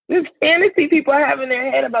this fantasy people have in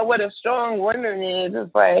their head about what a strong woman is.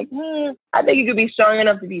 It's like, I think you could be strong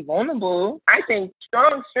enough to be vulnerable. I think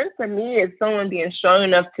strong strength for me is someone being strong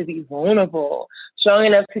enough to be vulnerable, strong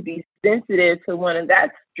enough to be sensitive to one. And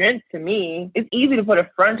that strength to me is easy to put a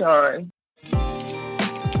front on.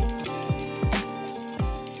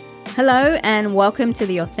 Hello and welcome to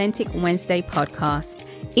the Authentic Wednesday podcast.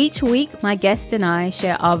 Each week, my guest and I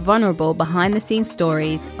share our vulnerable behind-the-scenes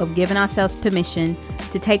stories of giving ourselves permission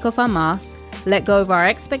to take off our masks, let go of our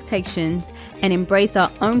expectations, and embrace our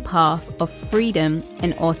own path of freedom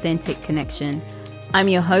and authentic connection. I'm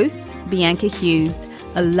your host, Bianca Hughes,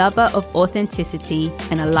 a lover of authenticity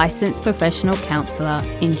and a licensed professional counselor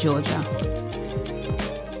in Georgia.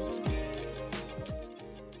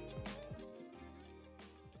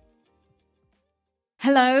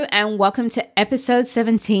 Hello and welcome to episode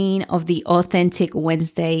 17 of the Authentic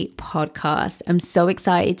Wednesday podcast. I'm so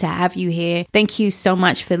excited to have you here. Thank you so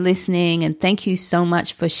much for listening and thank you so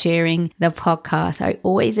much for sharing the podcast. I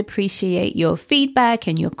always appreciate your feedback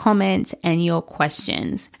and your comments and your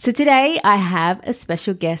questions. So today I have a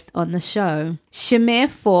special guest on the show. Shamir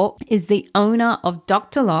Falk is the owner of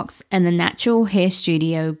Dr. Locks and the natural hair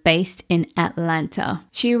studio based in Atlanta.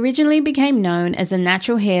 She originally became known as a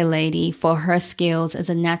natural hair lady for her skills as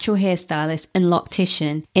a natural hairstylist and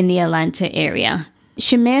loctician in the Atlanta area.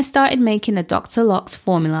 Shamir started making the Dr. Locks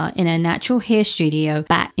formula in a natural hair studio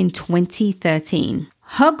back in 2013.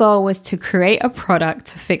 Her goal was to create a product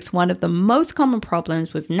to fix one of the most common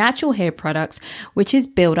problems with natural hair products, which is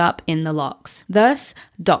buildup in the locks. Thus,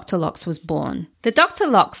 Dr. Locks was born. The Dr.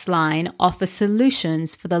 Locks line offers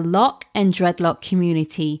solutions for the lock and dreadlock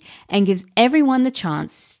community and gives everyone the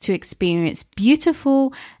chance to experience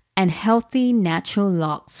beautiful and healthy natural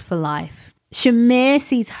locks for life. Shamir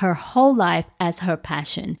sees her whole life as her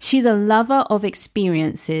passion. She's a lover of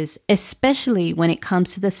experiences, especially when it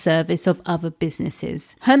comes to the service of other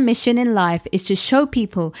businesses. Her mission in life is to show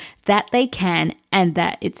people that they can and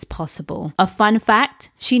that it's possible. A fun fact,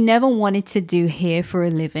 she never wanted to do hair for a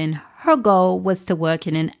living. Her goal was to work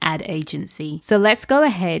in an ad agency. So let's go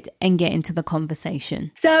ahead and get into the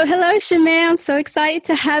conversation. So hello, Shamir. I'm so excited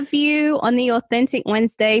to have you on the Authentic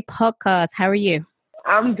Wednesday podcast. How are you?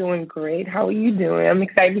 I'm doing great. How are you doing? I'm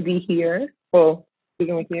excited to be here. Well,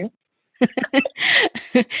 speaking with you.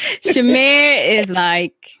 Shamir is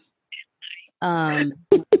like,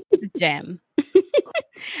 it's a gem.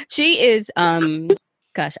 She is,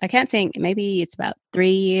 gosh, I can't think, maybe it's about 3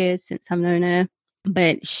 years since I've known her,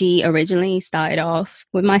 but she originally started off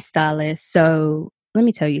with my stylist. So let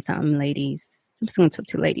me tell you something, ladies. I'm just going to talk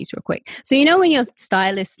to ladies real quick. So you know when your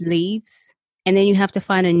stylist leaves and then you have to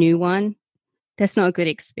find a new one? That's not a good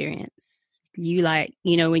experience. When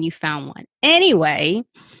you found one. Anyway,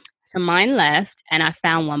 so mine left and I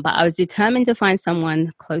found one, but I was determined to find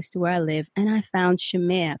someone close to where I live and I found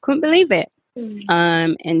Shamir. Couldn't believe it.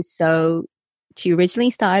 And so she originally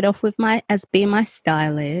started off with as being my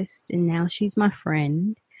stylist and now she's my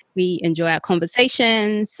friend. We enjoy our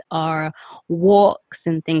conversations, our walks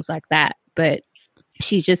and things like that, but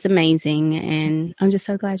she's just amazing and I'm just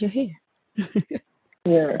so glad you're here.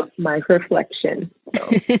 Yeah, my reflection.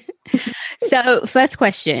 So first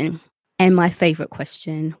question, and my favorite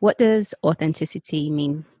question, what does authenticity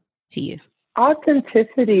mean to you?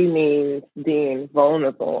 Authenticity means being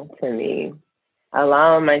vulnerable to me,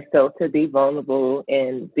 allowing myself to be vulnerable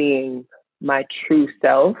and being my true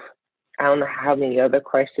self. I don't know how many other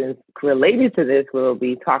questions related to this we'll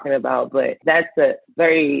be talking about, but that's a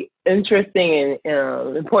very interesting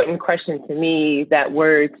and important question to me. That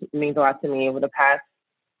word means a lot to me over the past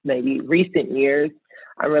maybe recent years.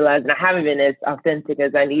 I'm realizing I haven't been as authentic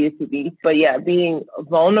as I needed to be. But yeah, being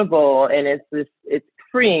vulnerable and it's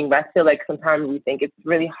freeing, but I feel like sometimes we think it's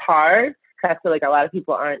really hard. I feel like a lot of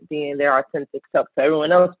people aren't being their authentic self. So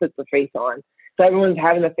everyone else puts a face on. So everyone's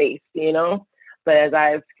having a face, But as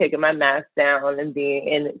I've taken my mask down and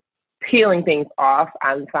peeling things off,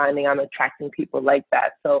 I'm finding I'm attracting people like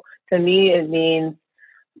that. So to me, it means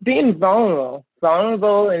being vulnerable.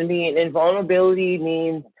 And vulnerability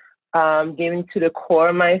means getting to the core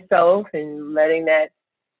of myself and letting that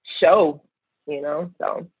show,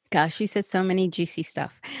 so. Gosh, you said so many juicy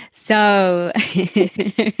stuff. So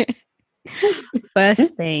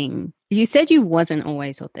first thing, you said you wasn't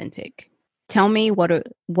always authentic. Tell me what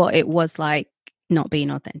it was like not being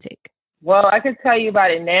authentic. Well, I could tell you about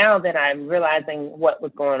it now that I'm realizing what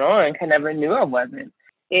was going on. I never knew I wasn't.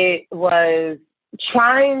 It was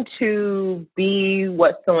trying to be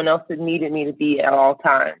what someone else had needed me to be at all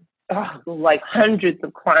times. Like hundreds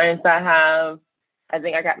of clients I have. I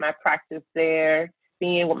think I got my practice there,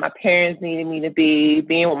 being what my parents needed me to be,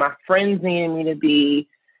 being what my friends needed me to be,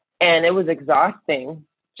 And it was exhausting.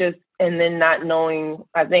 And then not knowing,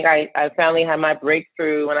 I think I finally had my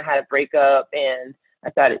breakthrough when I had a breakup and I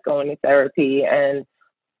started going to therapy and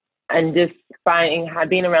just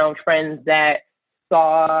being around friends that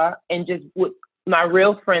saw, and just with my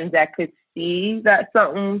real friends that could see that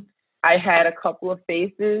something, I had a couple of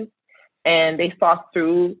faces and they saw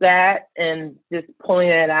through that and just pulling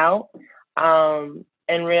it out,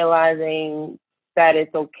 and realizing that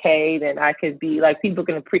it's okay, that I could be like, people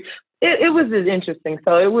can appreciate. It was just interesting.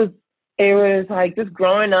 So it was like just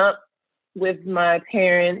growing up with my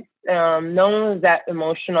parents. No one was that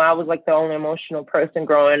emotional. I was like the only emotional person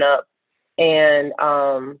growing up. And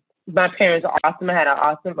my parents are awesome. I had an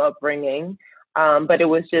awesome upbringing. But it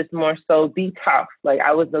was just more so be tough. Like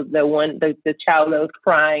I was the child that was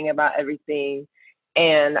crying about everything.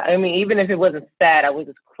 And I mean, even if it wasn't sad, I was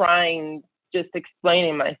just crying, just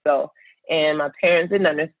explaining myself. And my parents didn't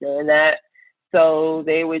understand that. So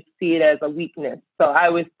they would see it as a weakness. So I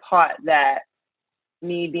was taught that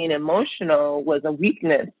me being emotional was a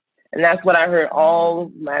weakness. And that's what I heard all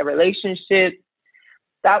my relationships.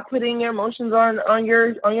 Stop putting your emotions on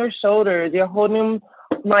your shoulders. You're holding them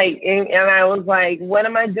like, and I was like, what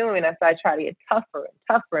am I doing? So I tried to get tougher and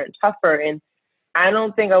tougher and tougher. And I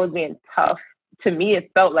don't think I was being tough. To me,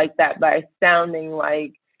 it felt like that by sounding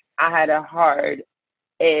like I had a hard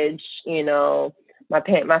edge, you know. My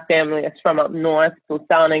family is from up north, so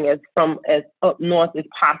sounding as up north as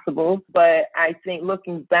possible. But I think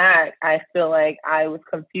looking back, I feel like I was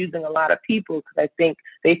confusing a lot of people because I think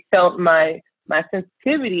they felt my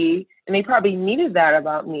sensitivity, and they probably needed that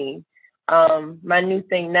about me. My new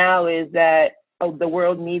thing now is that the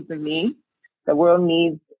world needs a me. The world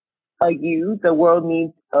needs a you. The world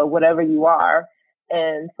needs whatever you are.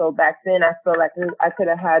 And so back then, I feel like I could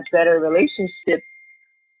have had better relationships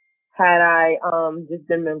had I just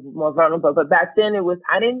been more vulnerable. But back then it was,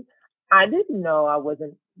 I didn't know I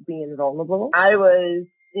wasn't being vulnerable. I was,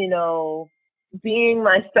 you know, being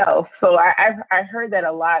myself. So I heard that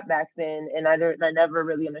a lot back then, and I never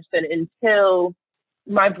really understood it until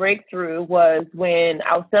my breakthrough was when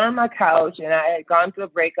I was sitting on my couch and I had gone through a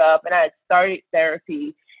breakup and I had started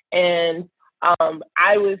therapy, and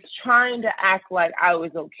I was trying to act like I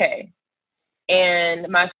was okay. And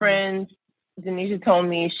my friend Denisha told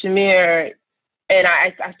me, Shamir, and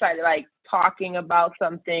I started like talking about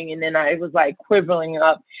something, and then I was like quivering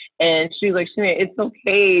up, and she was like, Shamir, it's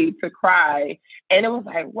okay to cry. And it was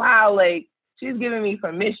like, wow, like she's giving me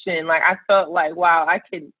permission. Like I felt like, wow, I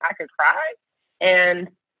could cry. And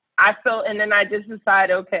and then I just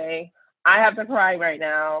decided, okay, I have to cry right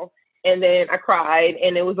now. And then I cried,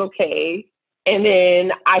 and it was okay. And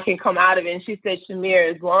then I can come out of it. And she said,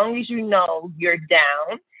 Shamir, as long as you know you're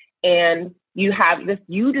down and you have this,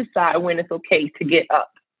 you decide when it's okay to get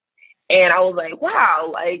up. And I was like,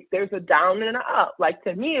 wow, like there's a down and an up. Like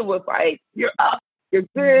to me, it was like, you're up, you're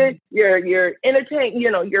good, you're entertained,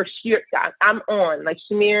 you know, I'm on. Like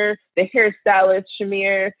Shamir, the hairstylist,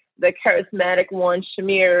 Shamir, the charismatic one,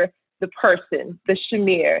 Shamir, the person, the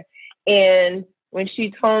Shamir. And when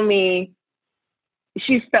she told me,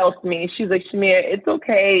 she felt me. She's like, Shamir, it's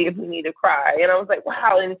okay if you need to cry. And I was like,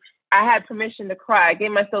 wow. And I had permission to cry. I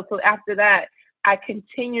gave myself, so after that, I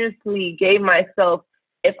continuously gave myself,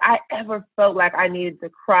 if I ever felt like I needed to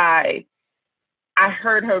cry, I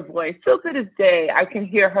heard her voice. Still to this day, I can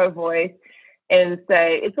hear her voice and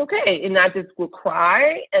say, it's okay. And I just would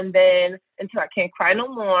cry, and then until I can't cry no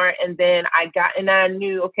more. And then I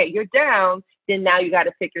knew, okay, you're down. Then now you got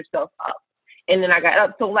to pick yourself up. And then I got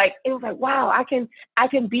up. So like, it was like, wow, I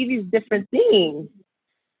can be these different things,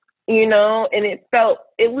 you know? And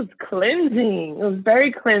it was cleansing. It was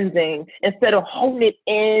very cleansing instead of holding it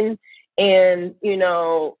in and, you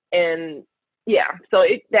know, and yeah. So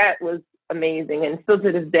that was amazing. And still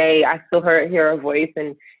to this day, I still hear her voice,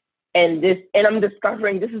 and I'm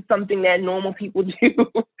discovering this is something that normal people do.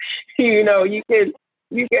 You know, you can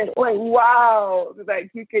like, wow,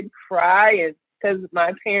 like you could cry, and because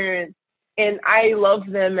my parents, and I love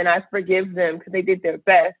them and I forgive them because they did their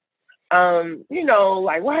best. You know,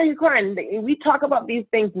 like, why are you crying? We talk about these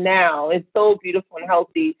things now. It's so beautiful and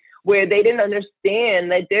healthy, where they didn't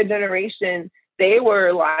understand that their generation, they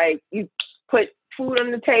were like, you put food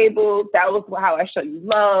on the table. That was how I show you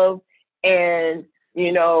love. And,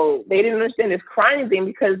 you know, they didn't understand this crying thing,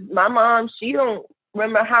 because my mom, she don't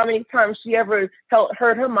remember how many times she ever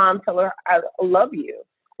heard her mom tell her, I love you,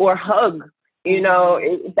 or hug. You know,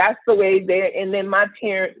 that's the way and then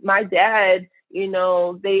my dad, you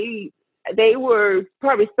know, they were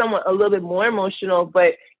probably somewhat a little bit more emotional,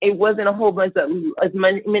 but it wasn't a whole bunch of as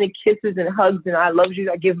many kisses and hugs and I love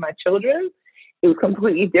you I give my children. It was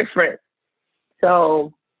completely different.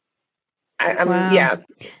 So Wow. Yeah.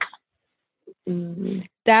 Mm-hmm.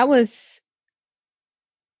 That was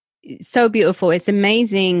so beautiful. It's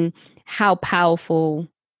amazing how powerful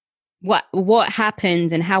what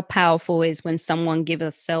happens and how powerful is when someone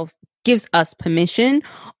gives us permission,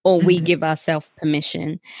 or we Mm-hmm. give ourselves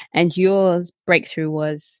permission. And yours breakthrough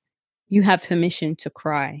was you have permission to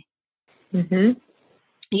cry. Mm-hmm.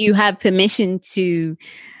 You have permission to,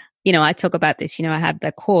 I talk about this, I have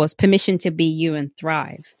the course, permission to be you and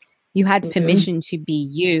thrive. You had Mm-hmm. permission to be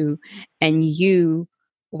you, and you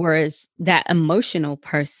were that emotional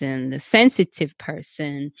person, the sensitive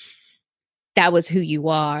person. That was who you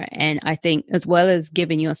are. And I think, as well as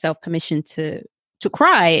giving yourself permission to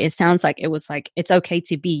cry, it sounds like it was like, it's okay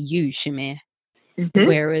to be you, Shamir. Mm-hmm.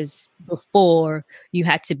 Whereas before you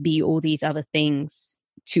had to be all these other things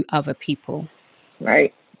to other people.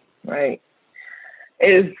 Right. I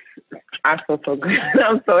feel so good.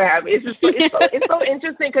 I'm so happy. It's so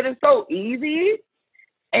interesting because it's so easy.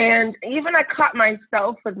 And even I caught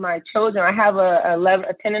myself with my children. I have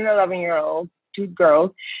a 10 and 11-year-old, two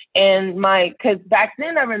girls. And because back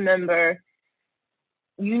then I remember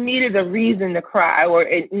you needed a reason to cry, or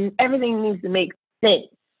everything needs to make sense.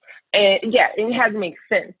 And yeah, it has to make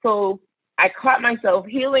sense. So I caught myself,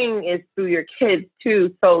 healing is through your kids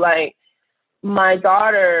too. So like my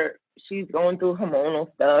daughter, she's going through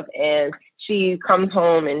hormonal stuff, and she comes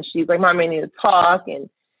home and she's like, Mom, I need to talk. And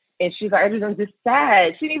she's like, I'm just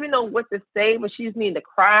sad. She didn't even know what to say, but she just needed to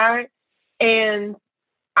cry. And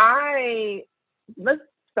let's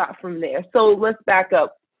stop from there. So let's back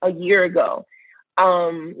up a year ago,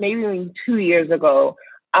 maybe 2 years ago.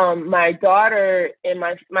 My daughter and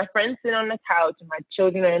my friends sit on the couch, and my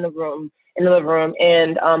children are in the living room,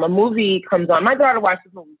 and a movie comes on. My daughter watched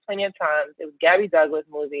this movie plenty of times. It was Gabby Douglas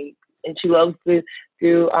movie, and she loves to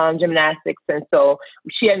do gymnastics, and so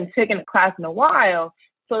she hadn't taken a class in a while.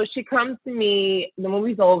 So she comes to me, the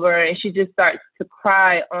movie's over, and she just starts to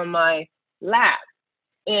cry on my lap.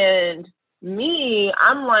 And me,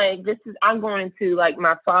 I'm like, I'm going into like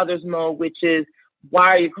my father's mode, which is, why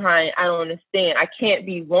are you crying? I don't understand. I can't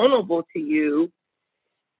be vulnerable to you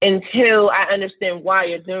until I understand why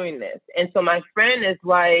you're doing this. And so my friend is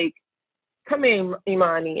like, come here,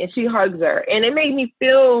 Imani, and she hugs her. And it made me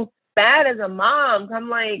feel bad as a mom. I'm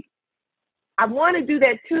like, I want to do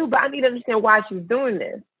that too, but I need to understand why she's doing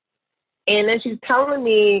this. And then she's telling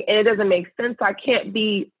me, and it doesn't make sense. I can't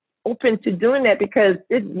be open to doing that because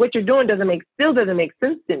what you're doing doesn't make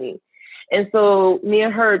sense to me. And so me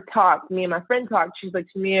and my friend talked. She's like,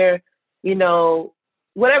 Shamir,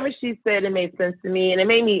 whatever she said, it made sense to me. And it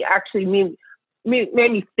made me actually made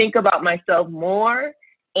me think about myself more,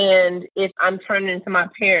 and if I'm turning into my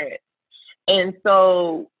parents. And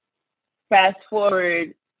so fast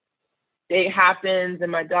forward, it happens, and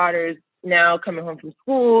my daughter's now coming home from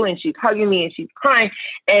school, and she's hugging me and she's crying.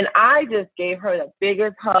 And I just gave her the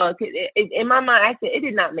biggest hug. In my mind, I said,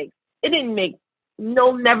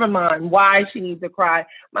 never mind why she needs to cry.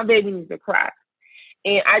 My baby needs to cry.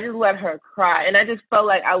 And I just let her cry. And I just felt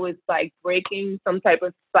like I was like breaking some type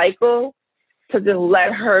of cycle to just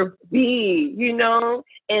let her be,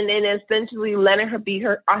 and then essentially letting her be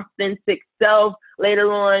her authentic self later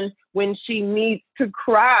on when she needs to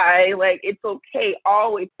cry. Like, it's okay,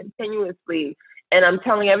 always, continuously. And I'm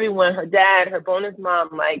telling everyone, her dad, her bonus mom,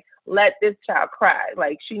 like, let this child cry.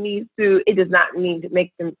 Like, it does not need to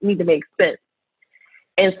make sense.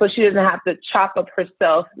 And so she doesn't have to chop up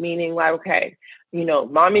herself, meaning like, okay,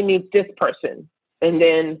 mommy needs this person. And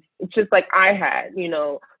then it's just like I had,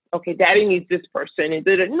 okay, daddy needs this person. And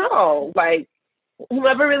no, like,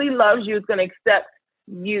 whoever really loves you is going to accept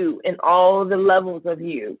you and all the levels of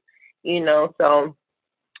you, so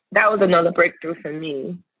that was another breakthrough for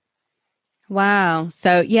me. Wow.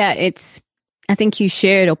 So yeah, I think you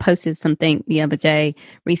shared or posted something the other day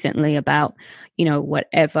recently about,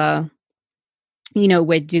 whatever,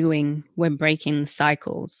 we're doing, we're breaking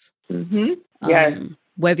cycles. Mm-hmm. Yes.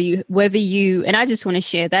 Whether you, and I just want to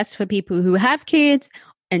share, that's for people who have kids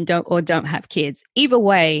and don't have kids. Either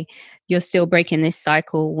way, you're still breaking this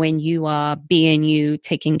cycle when you are being you,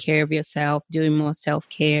 taking care of yourself, doing more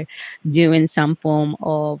self-care, doing some form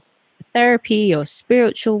of therapy or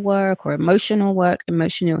spiritual work or emotional work,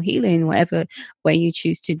 emotional healing, whatever way you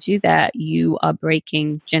choose to do that. You are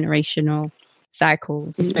breaking generational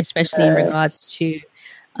cycles, especially in regards to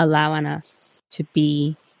allowing us to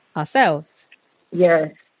be ourselves.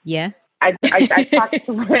 Yes. Yeah. I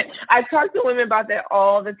talk to women about that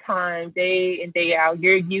all the time, day in, day out.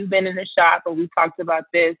 You've been in the shop, and we've talked about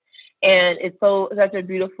this, and it's such a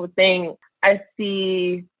beautiful thing. I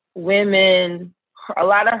see women, a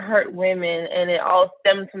lot of hurt women, and it all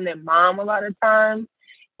stems from their mom a lot of times.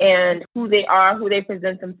 and who they are, who they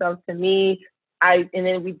present themselves to me. And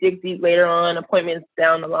then we dig deep later on, appointments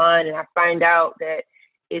down the line, and I find out that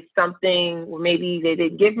it's something maybe they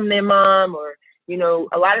didn't get from their mom, or, you know,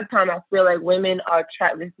 a lot of time I feel like women are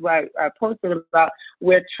this is what I posted about,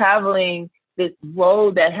 we're traveling this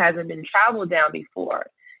road that hasn't been traveled down before,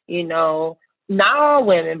 you know, not all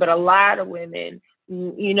women, but a lot of women,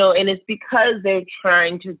 you know, and it's because they're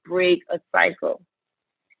trying to break a cycle.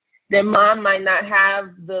 Their mom might not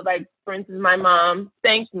have like, for instance, my mom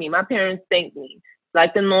thanked me. My parents thanked me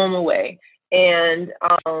like the normal way. And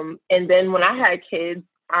then when I had kids,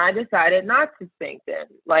 I decided not to thank them.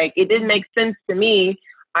 Like, it didn't make sense to me.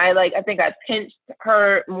 I think I pinched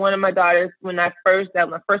her, one of my daughters, that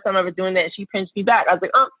was my first time ever doing that. And she pinched me back. I was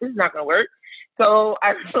like, oh, this is not going to work. So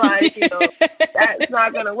I realized, you know, that's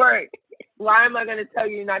not going to work. Why am I going to tell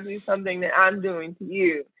you not to do something that I'm doing to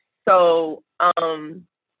you? So,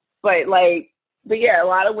 but yeah, a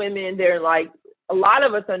lot of women, they're like, a lot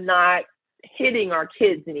of us are not hitting our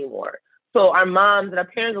kids anymore. So our moms and our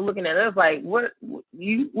parents are looking at us like, what are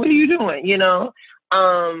you doing? You know?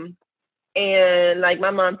 And like,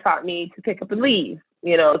 my mom taught me to pick up and leave,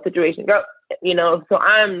 you know, situation go, you know, so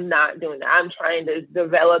I'm not doing that. I'm trying to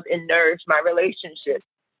develop and nourish my relationships.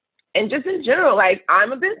 And just in general, like,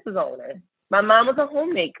 I'm a business owner. My mom was a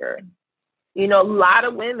homemaker. You know, a lot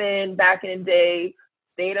of women back in the day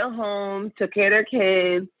stayed at home, took care of their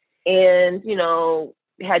kids, and, you know,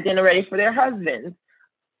 had dinner ready for their husbands.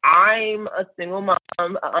 I'm a single mom,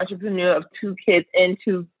 an entrepreneur of 2 kids and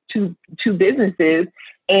two businesses,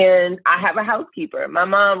 and I have a housekeeper. My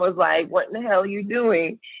mom was like, what in the hell are you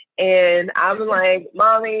doing? And I was like,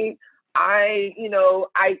 Mommy,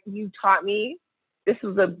 you taught me. This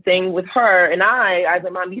was a thing with her. And I was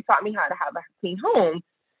like, Mom, you taught me how to have a clean home.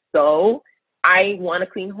 So I want a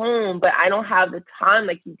clean home, but I don't have the time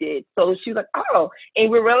like you did. So she was like, oh, and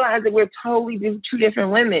we realized that we're totally 2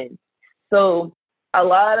 different women. So a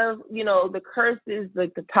lot of, you know, the curses,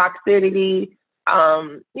 like the toxicity,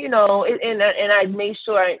 you know, and I made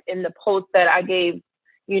sure in the post that I gave,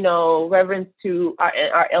 you know, reverence to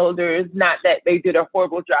our elders, not that they did a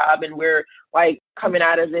horrible job and we're like coming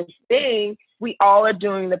out of this thing. We all are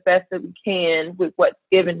doing the best that we can with what's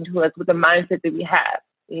given to us, with the mindset that we have,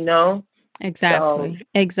 you know?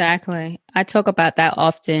 Exactly. I talk about that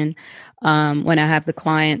often when I have the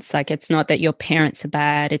clients. Like, it's not that your parents are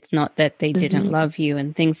bad. It's not that they didn't love you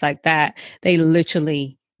and things like that. They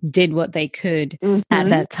literally did what they could at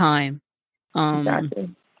that time.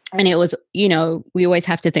 Exactly. And it was, you know, we always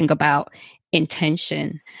have to think about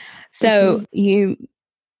intention. So you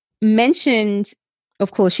mentioned,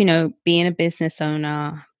 of course, you know, being a business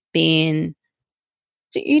owner, you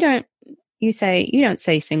don't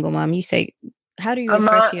say single mom. You say, how do you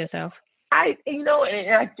refer to yourself? I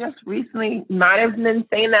just recently might have been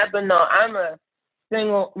saying that, but no, I'm a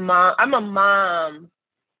single mom. I'm a mom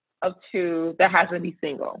of 2 that has to be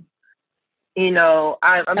single. You know,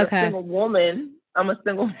 I'm a single woman. But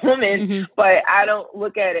I don't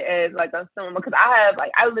look at it as like I'm single, because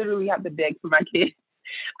I literally have to beg for my kids.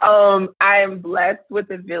 I am blessed with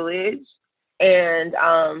a village. And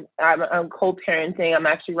I'm co-parenting. I'm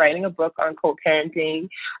actually writing a book on co-parenting,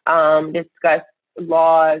 discuss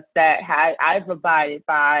laws that I've abided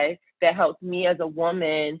by that helps me as a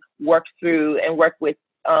woman work through and work with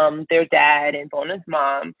their dad and bonus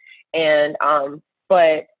mom. And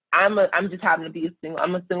but I'm just happen to be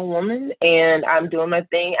I'm a single woman, and I'm doing my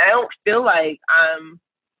thing. I don't feel like I'm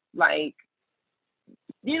like,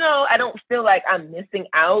 you know, I don't feel like I'm missing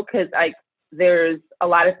out, because there's a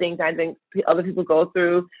lot of things I think other people go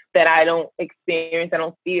through that I don't experience. I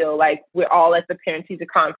don't feel like we're all at the parent-teacher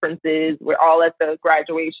conferences. We're all at the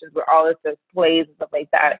graduations. We're all at the plays and stuff like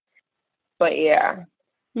that. But yeah.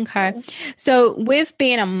 Okay. So with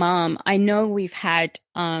being a mom, I know we've had,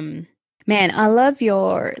 man, I love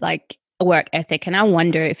your like work ethic. And I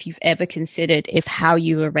wonder if you've ever considered if how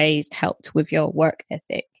you were raised helped with your work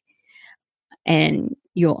ethic and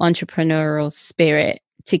your entrepreneurial spirit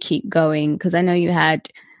to keep going, because I know you had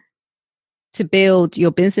to build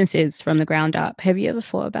your businesses from the ground up. Have you ever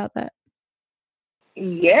thought about that?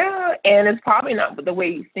 Yeah, and it's probably not the way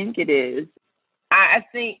you think it is. I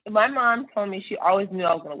think my mom told me she always knew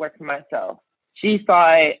I was going to work for myself. She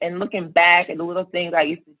saw it, and looking back at the little things I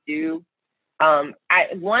used to do, I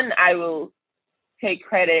will take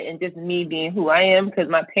credit in just me being who I am, because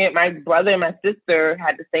my brother and my sister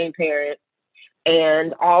had the same parents.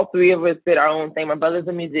 And all 3 of us did our own thing. My brother's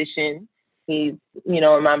a musician. He's, you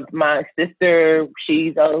know, my sister,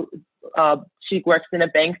 she works in a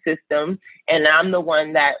bank system, and I'm the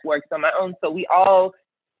one that works on my own. So we all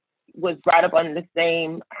was brought up under the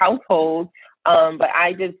same household. But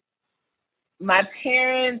my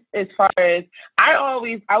parents, as far as I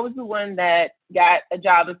was the one that got a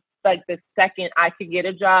job. Like the second I could get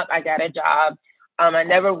a job, I got a job. I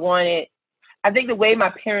never wanted, I think the way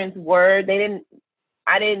my parents were,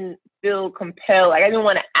 I didn't feel compelled. Like I didn't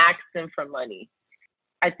want to ask them for money.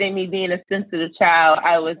 I think me being a sensitive child,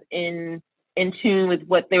 I was in tune with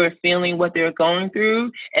what they were feeling, what they were going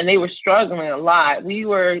through, and they were struggling a lot. We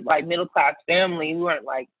were like middle class family. We weren't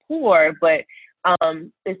like poor, but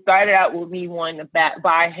it started out with me wanting to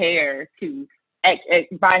buy hair to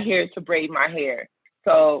braid my hair.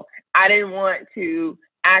 So I didn't want to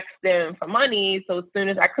ask them for money. So as soon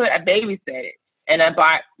as I could, I babysat it, and I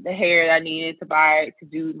bought the hair that I needed to buy to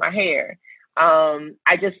do my hair.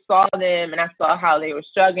 I just saw them and I saw how they were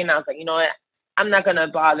struggling. I was like, you know what? I'm not going to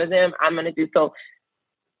bother them. I'm going to do so.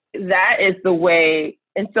 That is the way.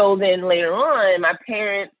 And so then later on, my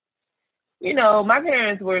parents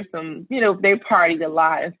were they partied a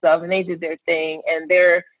lot and stuff, and they did their thing, and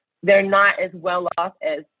they're not as well off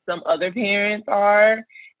as some other parents are.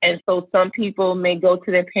 And so some people may go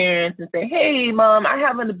to their parents and say, hey, Mom, I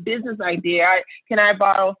have a business idea. Can I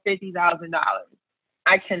borrow $50,000?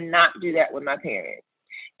 I cannot do that with my parents.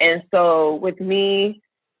 And so with me,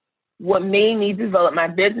 what made me develop my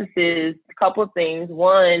business is a couple of things.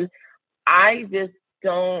 One, a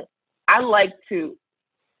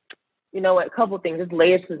couple of things, there's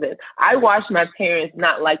layers to this. I watched my parents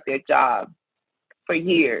not like their job for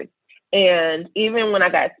years. And even when I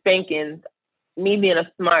got spankings, me being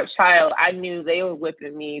a smart child, I knew they were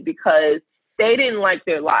whipping me because they didn't like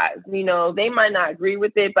their lives. They might not agree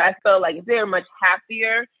with it, but I felt like if they were much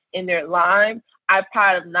happier in their lives, I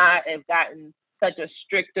probably not have gotten such a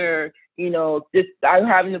stricter, they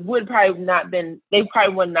probably would not been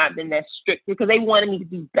that strict because they wanted me to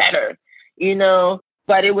do better,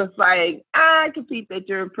 But it was like, I can see that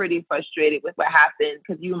you're pretty frustrated with what happened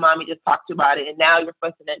because you and Mommy just talked about it, and now you're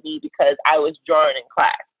fussing at me because I was drawing in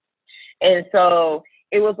class. And so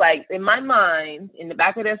it was like, in my mind, in the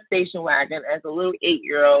back of their station wagon as a little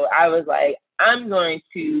 8-year-old, I was like, I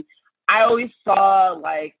always saw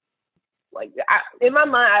in my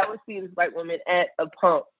mind, I would see this white woman at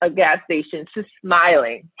a gas station, just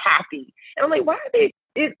smiling, happy. And I'm like, why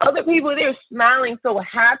are other people, they're smiling so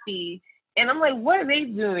happy? And I'm like, what are they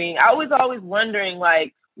doing? I was always wondering,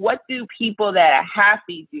 like, what do people that are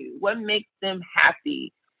happy do? What makes them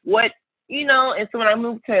happy? And so when I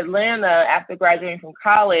moved to Atlanta after graduating from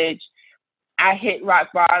college, I hit rock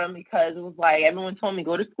bottom because it was like everyone told me,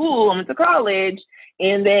 go to school, I went to college,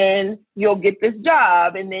 and then you'll get this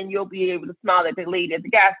job, and then you'll be able to smile at the lady at the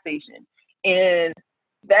gas station. And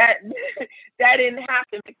that didn't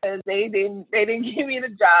happen because they didn't give me the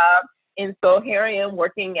job. And so here I am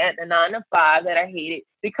working at the 9-to-5 that I hated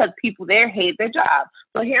because people there hate their job.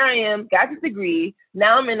 So here I am, got the degree.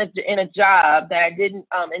 Now I'm in a job that I didn't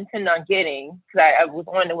intend on getting because I was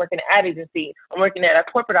wanting to work in an ad agency. I'm working at a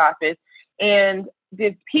corporate office, and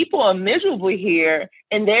the people are miserable here,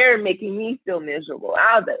 and they're making me feel miserable.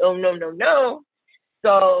 I was like, oh, no.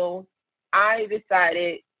 So I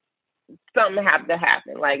decided something had to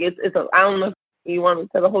happen. Like I don't know if you want me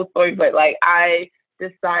to tell the whole story, but like I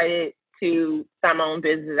decided to start my own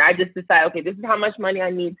business. I just decided, okay, this is how much money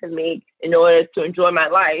I need to make in order to enjoy my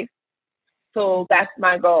life. So that's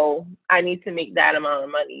my goal. I need to make that amount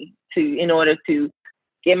of money in order to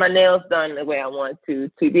get my nails done the way I want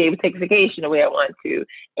to be able to take vacation the way I want to.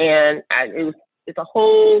 And it's a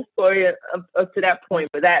whole story up to that point,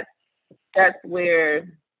 but that's where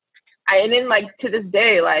and then like to this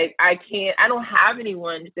day, like I don't have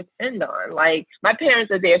anyone to depend on. Like my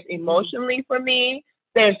parents are there emotionally for me.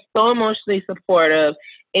 They're so emotionally supportive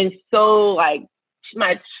and so like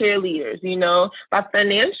my cheerleaders, but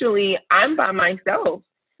financially I'm by myself,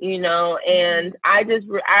 and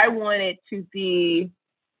I wanted to be,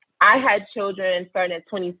 I had children starting at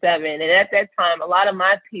 27. And at that time, a lot of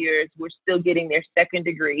my peers were still getting their second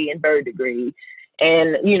degree and third degree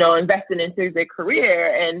and, investing into their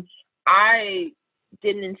career. And I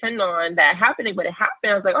didn't intend on that happening, but it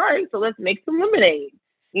happened. I was like, all right, so let's make some lemonade,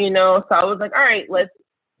 So I was like, all right,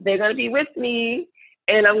 they're going to be with me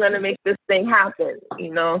and I'm going to make this thing happen,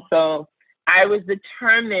 So I was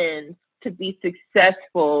determined to be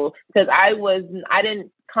successful because I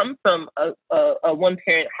didn't come from a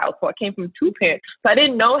one-parent household. I came from 2 parents. So I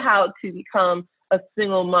didn't know how to become a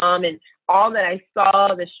single mom, and all that I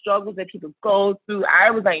saw, the struggles that people go through, I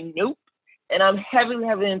was like, nope. And I'm heavily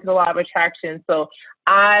into the law of attraction. So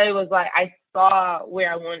I was like, I saw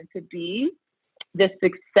where I wanted to be, this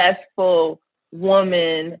successful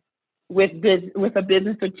woman with a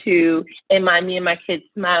business or two, and me and my kids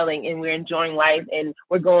smiling, and we're enjoying life, and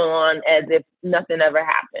we're going on as if nothing ever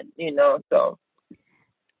happened,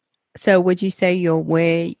 So would you say you're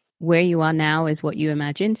where you are now is what you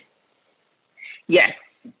imagined? Yes.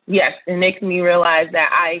 It makes me realize that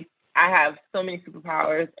I have so many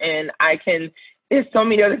superpowers, and there's so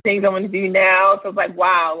many other things I want to do now. So it's like,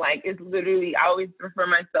 wow, like it's literally, I always refer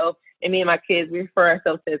myself, and me and my kids, we refer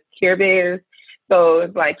ourselves as Care Bears. So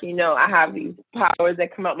it's like, I have these powers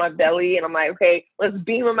that come out my belly, and I'm like, okay, let's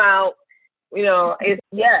beam them out.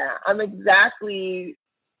 I'm exactly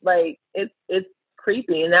like, it's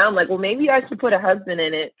creepy. And now I'm like, well, maybe I should put a husband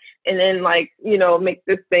in it, and then make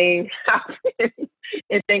this thing happen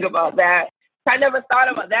and think about that. I never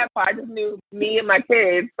thought about that part. I just knew me and my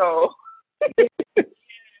kids. So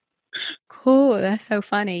cool. That's so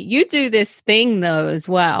funny. You do this thing though as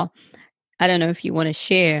well. I don't know if you want to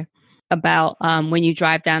share about when you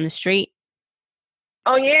drive down the street.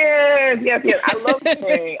 Oh yes. I love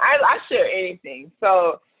sharing. I share anything.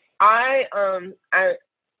 So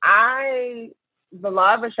the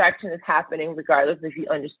law of attraction is happening regardless if you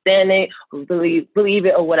understand it or believe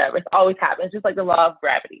it or whatever. It's always happening. It's just like the law of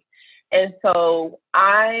gravity. And so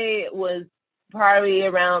I was probably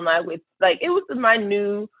around it was my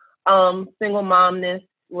new single momness,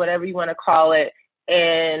 whatever you want to call it.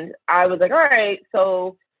 And I was like, all right,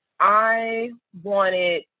 so so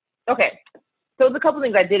there's a couple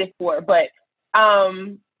things I did it for, but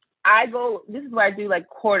this is what I do like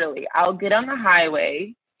quarterly. I'll get on the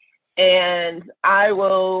highway and I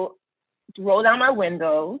will roll down my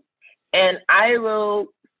windows and I will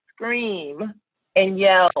scream and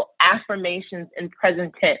yell affirmations in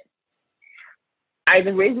present tense.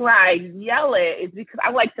 The reason why I yell it is because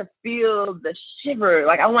I like to feel the shiver.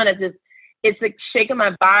 Like I want to it's like shaking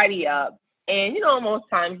my body up. And, most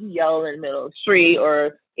times you yell in the middle of the street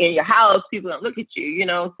or in your house, people don't look at you,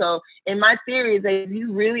 So in my theory is that if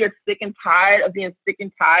you really are sick and tired of being sick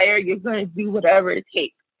and tired, you're going to do whatever it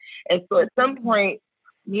takes. And so at some point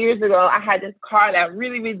years ago, I had this car that I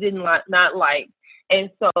really, really didn't not like. And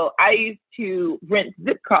so I used to rent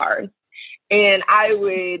zip cars, and I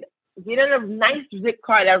would get in a nice zip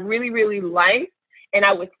car that I really, really liked. And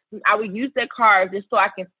I would use that car just so I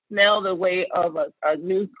can smell the way of a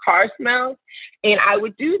new car smells. And I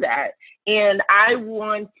would do that. And I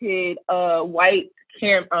wanted a white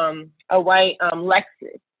Lexus.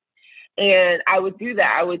 And I would do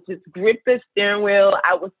that. I would just grip the steering wheel.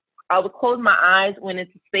 I would close my eyes when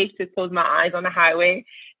it's safe to close my eyes on the highway.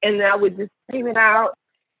 And then I would just scream it out.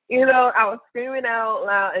 I was screaming out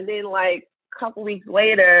loud. And then a couple weeks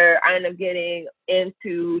later, I ended up getting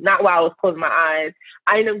into, not while I was closing my eyes,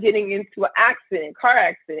 I ended up getting into an car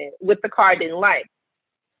accident with the car I didn't like.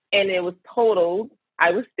 And it was totaled.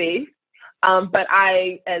 I was safe. But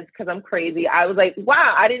because I'm crazy, I was like,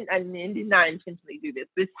 wow, I did not intentionally do this.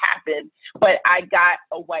 This happened. But I got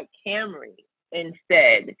a white Camry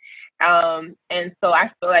instead. And so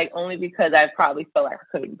I feel like only because I probably felt like I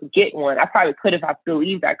couldn't get one. I probably could if I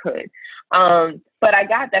believed I could. But I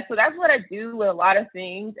got that. So that's what I do with a lot of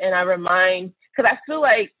things. And I remind, because I feel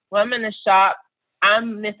like when I'm in the shop,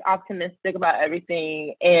 I'm this optimistic about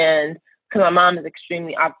everything. And because my mom is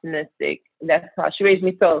extremely optimistic. That's how she raised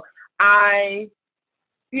me. So I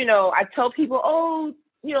tell people, oh,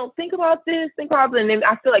 think about this, think about that. And then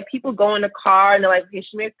I feel like people go in the car and they're like, okay,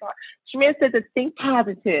 Shamir said to think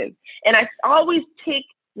positive. And I always take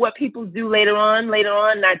what people do later on,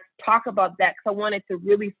 and I talk about that because I want it to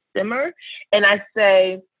really simmer. And I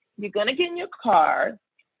say, you're going to get in your car,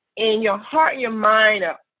 and your heart and your mind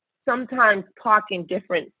are sometimes talking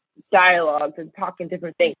different dialogues and talking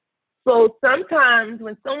different things. So sometimes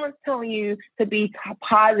when someone's telling you to be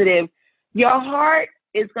positive, your heart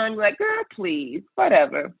is going to be like, girl, please,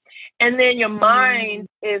 whatever. And then your mind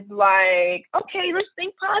is like, okay, let's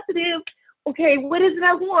think positive. Okay, what is it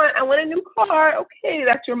I want? I want a new car. Okay,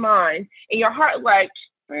 that's your mind. And your heart, like,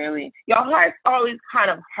 really? Your heart's always kind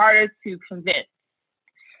of harder to convince.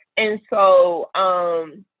 And so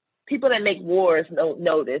people that make wars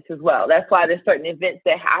know this as well. That's why there's certain events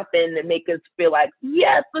that happen that make us feel like,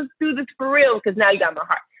 yes, let's do this for real, because now you got my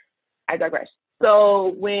heart. I digress.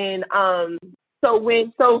 So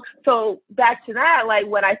so back to that, like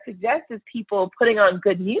what I suggest is people putting on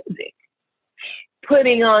good music,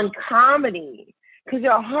 putting on comedy, because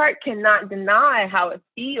your heart cannot deny how it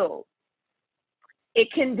feels.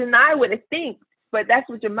 It can deny what it thinks, but that's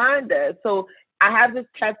what your mind does. So I have this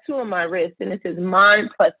tattoo on my wrist, and it says mind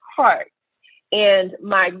plus heart. And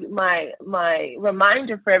my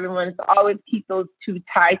reminder for everyone is to always keep those two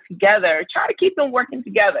tied together. Try to keep them working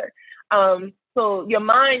together. So your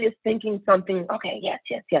mind is thinking something, okay, yes,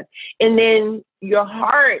 yes, yes. And then your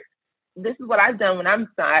heart, this is what I've done when I'm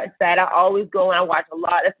sad. I always go and I watch a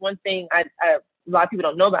lot. That's one thing a lot of people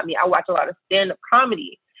don't know about me. I watch a lot of stand-up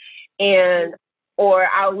comedy, and or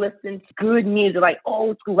I'll listen to good music, like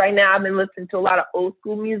old school. Right now, I've been listening to a lot of old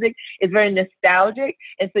school music. It's very nostalgic,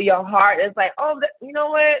 and so your heart is like, oh, you know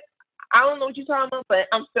what? I don't know what you're talking about, but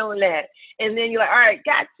I'm feeling that. And then you're like, all right,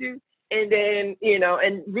 got you. And then,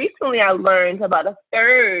 and recently I learned about a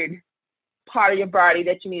third part of your body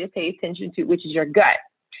that you need to pay attention to, which is your gut.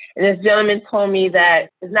 And this gentleman told me that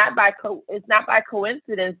it's not by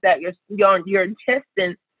coincidence that your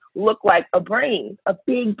intestines look like a brain, a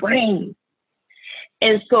big brain.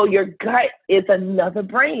 And so your gut is another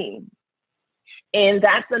brain. And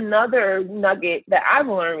that's another nugget that I've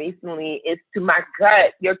learned recently is to my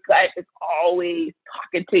gut. Your gut is always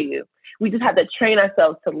talking to you. We just have to train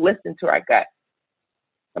ourselves to listen to our gut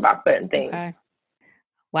about certain things. Okay.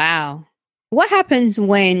 Wow. What happens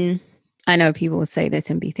when, I know people will say this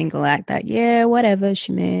and be thinking like that, yeah, whatever,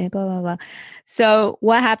 Shamir, blah, blah, blah. So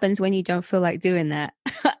what happens when you don't feel like doing that?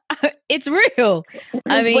 It's real.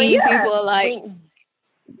 I mean, people are like,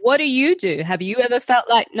 what do you do? Have you ever felt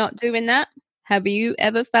like not doing that? Have you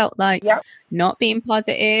ever felt like not being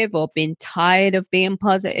positive or been tired of being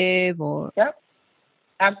positive or? Yep,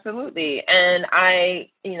 absolutely. And I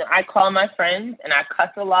call my friends and I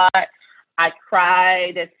cuss a lot. I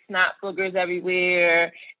cry. There's snot boogers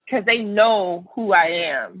everywhere because they know who I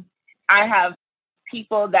am. I have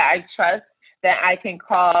people that I trust that I can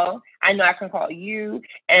call. I know I can call you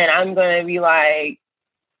and I'm going to be like,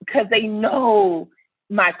 because they know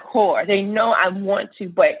my core. They know I want to,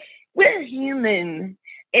 but we're human.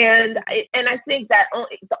 And I think that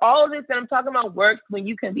all of this that I'm talking about works when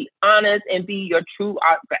you can be honest and be your true,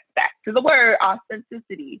 back to the word,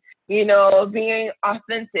 authenticity, being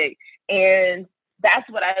authentic. And that's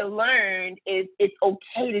what I learned is it's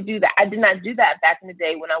okay to do that. I did not do that back in the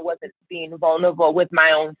day when I wasn't being vulnerable with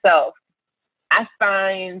my own self. I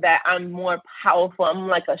find that I'm more powerful. I'm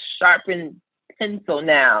like a sharpened pencil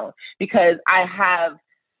now because I have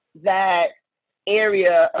that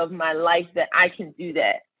area of my life that I can do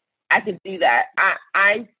that. I can do that.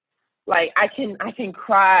 I can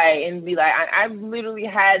cry and be like, I've literally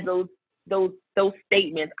had those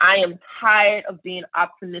statements. I am tired of being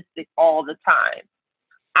optimistic all the time.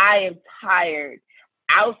 I am tired.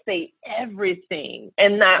 I'll say everything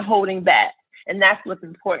and not holding back. And that's what's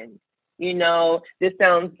important. This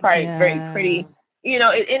sounds probably very pretty.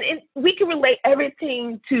 And we can relate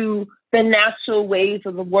everything to the natural ways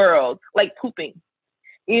of the world, like pooping.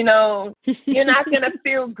 You're not going to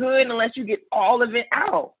feel good unless you get all of it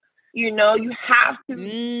out. You have to,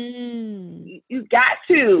 you got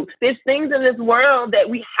to. There's things in this world that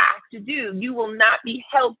we have to do. You will not be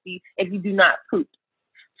healthy if you do not poop.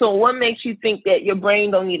 So what makes you think that your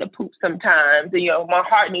brain don't need to poop sometimes and my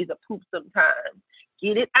heart needs to poop sometimes?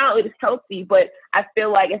 Get it out. It's healthy. But I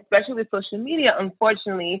feel like, especially with social media,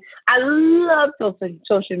 unfortunately, I love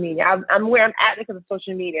social media. I'm where I'm at because of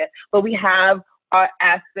social media. But we have our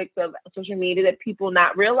aspects of social media that people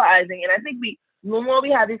not realizing. And I think the more we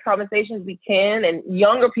have these conversations, we can. And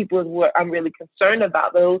younger people is what I'm really concerned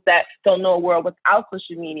about. Those that don't know a world without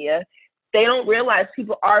social media, they don't realize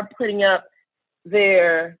people are putting up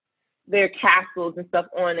their castles and stuff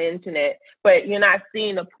on the internet. But you're not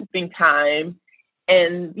seeing the pooping time.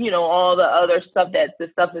 And, all the other stuff that the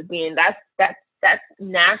stuff is being, that's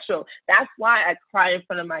natural. That's why I cry in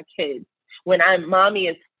front of my kids when mommy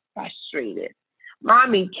is frustrated.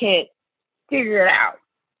 Mommy can't figure it out,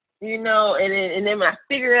 and then when I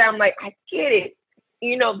figure it out, I'm like, I get it.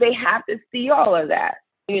 They have to see all of that.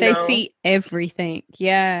 They see everything.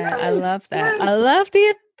 Yeah. Right. I love that. Right.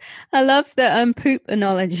 I love the poop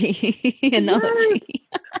analogy. Because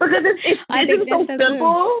I think that's so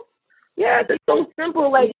simple. Good. Yeah, it's so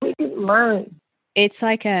simple. Like we can learn. It's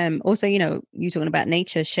like also, you're talking about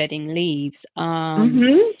nature shedding leaves.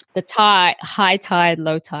 The tide, high tide,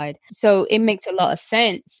 low tide. So it makes a lot of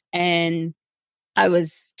sense. And I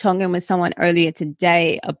was talking with someone earlier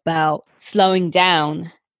today about slowing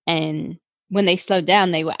down. And when they slowed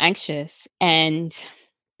down, they were anxious and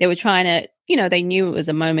they were trying to, they knew it was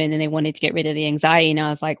a moment and they wanted to get rid of the anxiety. And I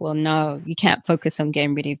was like, well, no, you can't focus on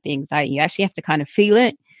getting rid of the anxiety. You actually have to kind of feel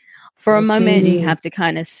it for a moment, and you have to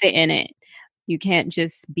kind of sit in it. You can't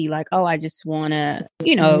just be like, oh, I just want to,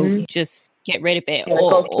 just get rid of it or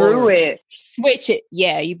go through it. Switch it.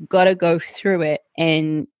 Yeah, you've got to go through it.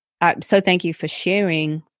 And so thank you for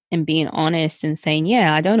sharing and being honest and saying,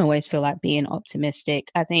 yeah, I don't always feel like being optimistic.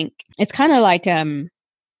 I think it's kind of like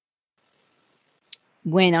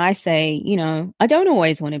when I say, I don't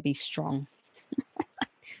always want to be strong.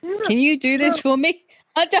 can you do this for me?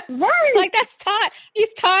 I don't Right. like that's tired.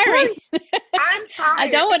 It's tiring. Right. I'm tired. I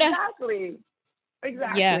don't want to.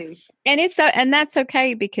 Exactly. Yeah, and and that's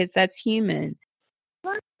okay because that's human.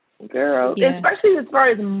 Girl, Yeah. especially as far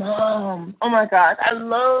as mom. Oh my gosh, I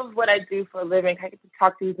love what I do for a living. I get to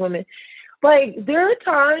talk to these women. Like, there are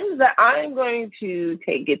times that I'm going to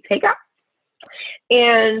get takeout,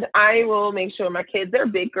 and I will make sure my kids, they're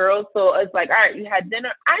big girls, so it's like, all right, you had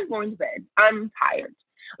dinner. I'm going to bed. I'm tired.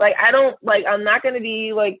 Like, I'm not going to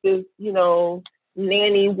be like this,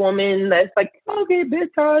 nanny woman that's like, okay,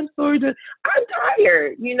 bedtime story. I'm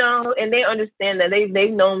tired, and they understand that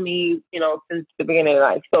they've known me, since the beginning of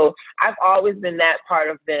life. So I've always been that part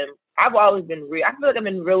of them. I've always been real. I feel like I've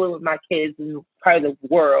been real with my kids and part of the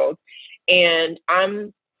world. And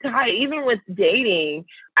I'm tired. Even with dating,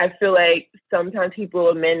 I feel like sometimes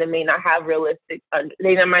people, men that may not have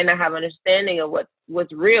they might not have understanding of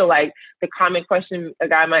what's real. Like, the common question a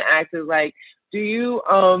guy might ask is like, do you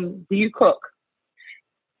cook?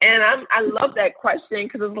 And I love that question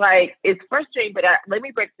because it's like, it's frustrating, but let me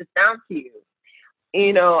break this down to you.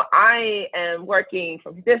 I am working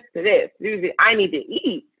from this to this. I need to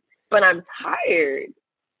eat, but I'm tired.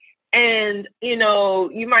 And,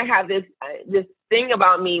 you might have this thing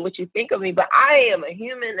about me, what you think of me, but I am a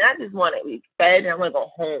human and I just want to be fed and I want to go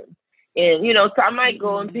home. And, so I might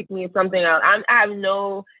go and pick me something out. I have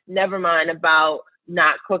no never mind about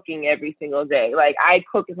not cooking every single day. Like, I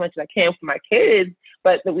cook as much as I can for my kids,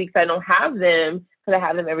 but the weeks I don't have them, because I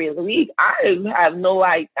have them every other week, I have no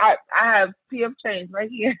I have PF change right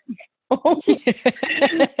here.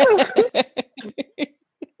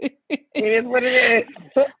 It is what it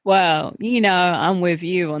is. Well, I'm with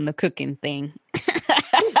you on the cooking thing.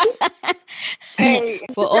 Hey,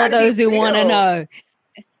 for all those who want to know,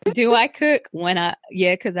 do I cook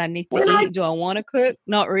because I need to eat? Do I want to cook?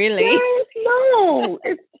 Not really. Yes, no.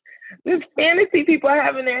 It's this fantasy people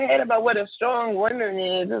have in their head about what a strong woman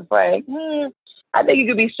is. It's like, I think you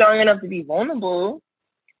could be strong enough to be vulnerable.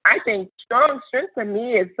 I think strength for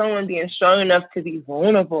me is someone being strong enough to be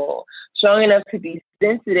vulnerable, strong enough to be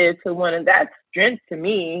sensitive to one. And that's strength to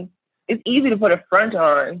me. It's easy to put a front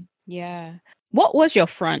on. Yeah. What was your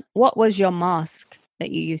front? What was your mask that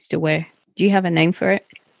you used to wear? Do you have a name for it?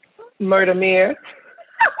 Murder Mirror.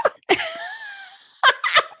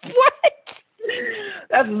 What?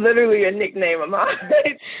 That's literally a nickname of mine.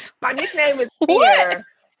 My nickname is Fear.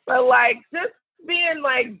 But like, just being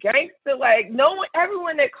like gangster, like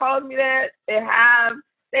everyone that calls me that,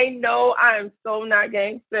 they know I'm so not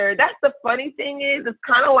gangster. That's the funny thing is, it's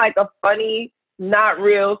kind of like a funny, not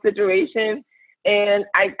real situation. And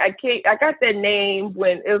I got that name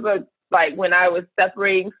when it was when I was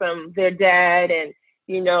separating from their dad, and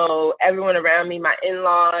everyone around me, my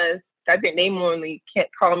in-laws, I think they normally can't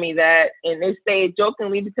call me that, and they say it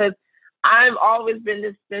jokingly because I've always been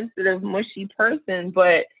this sensitive, mushy person,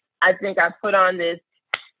 but I think I put on this,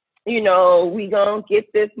 we gonna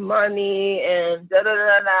get this money and da da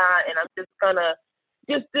da da, and I'm just gonna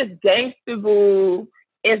this gangster boo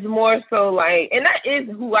is more so like, and that is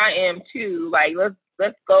who I am too. Like,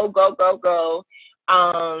 let's go.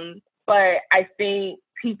 But I think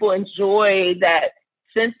people enjoy that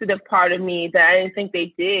sensitive part of me that I didn't think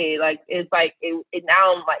they did. Like, it's like it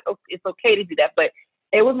now I'm like, okay, it's okay to do that, but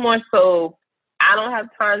it was more so, I don't have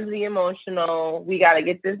time to be emotional. We got to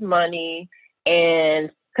get this money.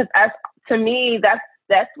 And because to me,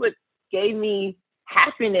 that's what gave me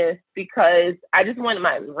happiness, because I just wanted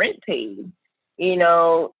my rent paid.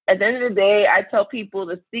 At the end of the day, I tell people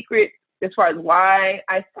the secret as far as why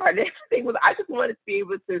I started everything was I just wanted to be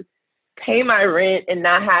able to pay my rent and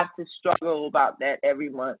not have to struggle about that every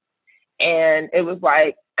month. And it was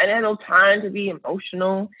like, I didn't have no time to be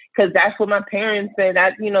emotional, because that's what my parents said,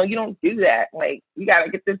 that, you don't do that. Like, you got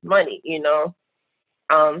to get this money,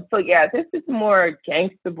 So yeah, this is more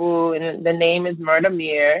gangstable, and the name is Murder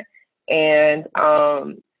Mirror. And,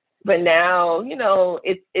 but now,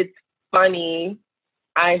 it's funny.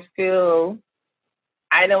 I feel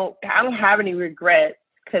I don't have any regrets,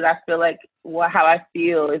 because I feel like how I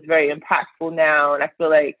feel is very impactful now. And I feel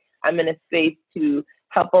like I'm in a space to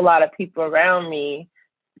help a lot of people around me,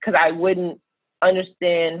 because I wouldn't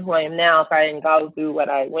understand who I am now if I didn't go through what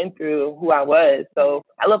I went through, who I was. So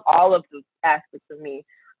I love all of the aspects of me.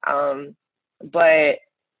 But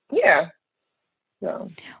yeah. So.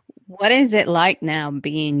 What is it like now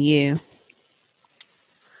being you?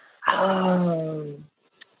 Or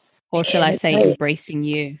shall I say embracing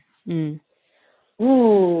you?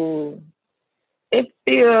 Ooh, it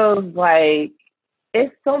feels like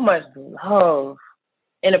it's so much love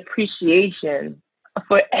and appreciation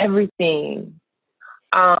for everything.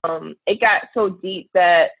 it got so deep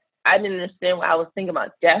that I didn't understand why I was thinking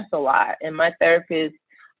about death a lot. And my therapist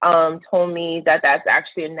told me that that's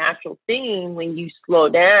actually a natural thing when you slow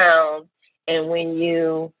down and when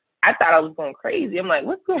you, I thought I was going crazy. I'm like,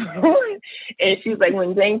 what's going on? And she was like,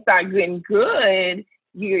 when things start getting good,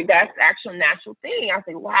 that's actual natural thing. I was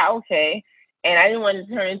like, wow, okay. And I didn't want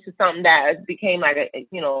to turn into something that became like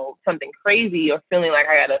something crazy or feeling like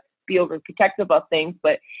I got to be overprotective of things.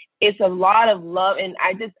 But it's a lot of love, and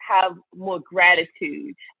I just have more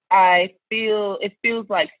gratitude. It feels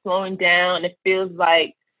like slowing down. It feels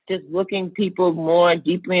like just looking people more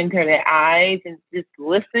deeply into their eyes and just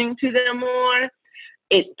listening to them more.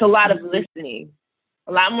 It's a lot of listening,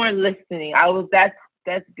 a lot more listening.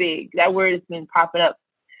 That's big. That word has been popping up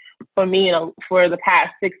for me, for the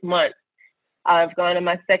past 6 months. I've gone to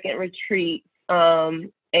my second retreat,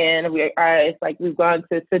 and it's like we've gone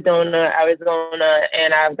to Sedona, Arizona,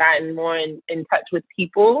 and I've gotten more in touch with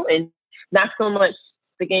people, and not so much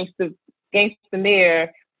the gangster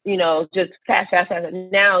mirror, just fast.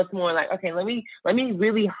 Now it's more like, okay, let me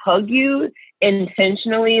really hug you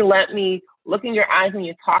intentionally. Let me look in your eyes when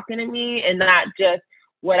you're talking to me, and not just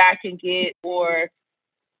what I can get or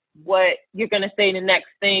what you're going to say the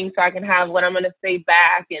next thing so I can have what I'm going to say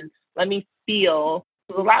back, and let me feel.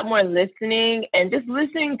 There's a lot more listening and just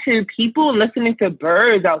listening to people, listening to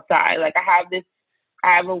birds outside. Like I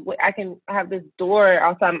can have this door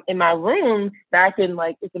outside in my room that I can,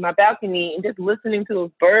 like, it's in my balcony, and just listening to those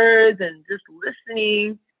birds and just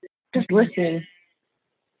listening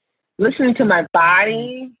to my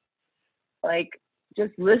body, like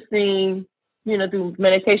just listening, through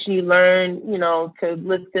meditation, you learn, to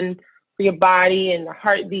listen to your body and the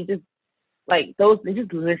heartbeat, just like those,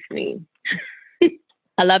 just listening.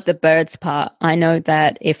 I love the birds part. I know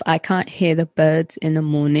that if I can't hear the birds in the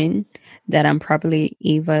morning, that I'm probably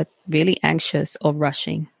either really anxious or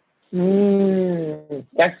rushing.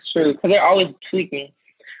 That's true. Because they're always tweaking.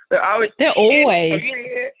 They're always.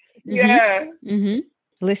 Yeah. Mm-hmm.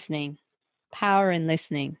 Listening. Power in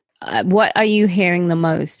listening. What are you hearing the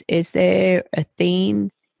most? Is there a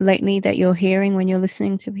theme lately that you're hearing when you're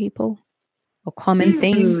listening to people, or common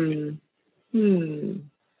themes?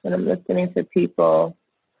 When I'm listening to people,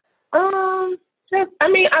 I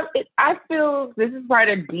feel this is quite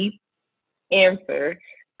a deep answer.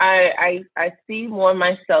 I see more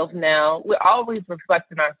myself now. We're always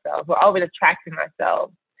reflecting ourselves. We're always attracting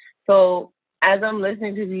ourselves. So as I'm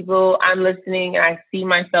listening to people, I'm listening and I see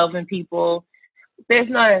myself in people. There's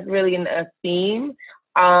not really a theme.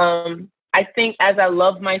 I think as I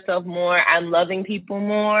love myself more, I'm loving people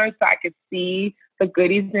more, so I can see the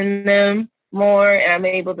goodies in them more, and I'm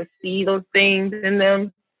able to see those things in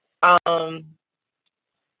them.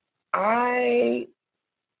 I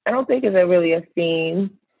don't think it's really a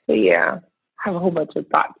theme, but yeah, I have a whole bunch of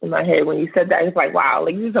thoughts in my head when you said that. It's like, wow,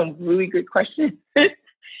 like, these are some really good questions. and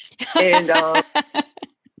I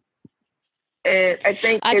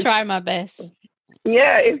think I try my best.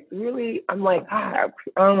 Yeah, it's really, I'm like, I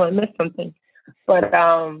don't want to miss something. But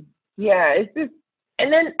yeah, it's just,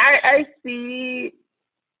 and then I see,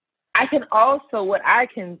 what I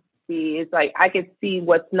can see is like, I can see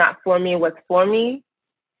what's not for me and what's for me.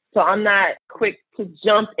 So I'm not quick to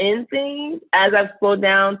jump in things. As I've slowed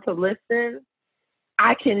down to listen,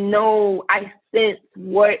 I sense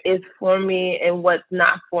what is for me and what's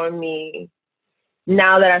not for me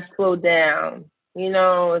now that I've slowed down.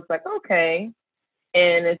 It's like, okay.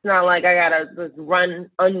 And it's not like I gotta just run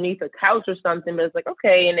underneath a couch or something, but it's like,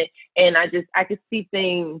 okay. And I can see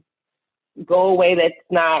things go away that's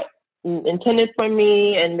not intended for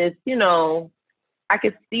me. And this, I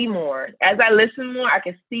can see more. As I listen more, I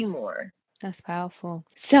can see more. That's powerful.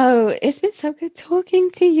 So it's been so good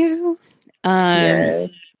talking to you. Yes.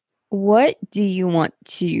 What do you want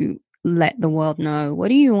to let the world know? What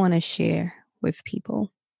do you want to share with people?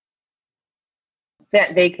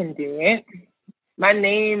 That they can do it. My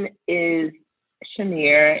name is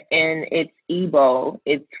Shamir, and it's Igbo.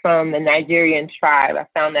 It's from the Nigerian tribe. I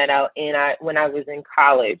found that out when I was in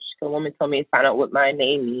college. The woman told me to find out what my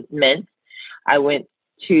name meant. I went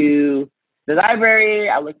to the library.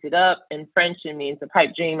 I looked it up. In French, it means a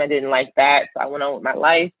pipe dream. I didn't like that, so I went on with my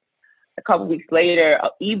life. A couple weeks later,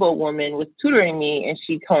 an Igbo woman was tutoring me, and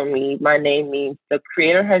she told me my name means the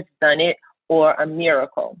Creator has done it, or a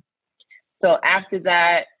miracle. So after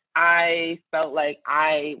that, I felt like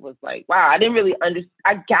I was like, wow, I didn't really understand.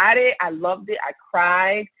 I got it. I loved it. I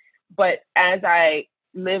cried. But as I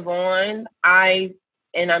live on, I'm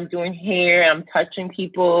doing hair, I'm touching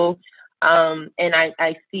people. And I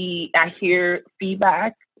hear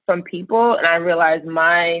feedback from people, and I realize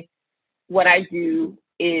what I do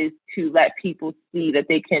is to let people see that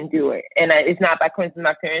they can do it. And it's not by coincidence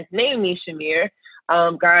my parents named me Shamir.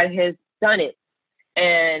 God has done it.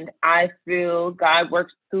 And I feel God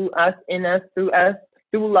works through us, in us, through us,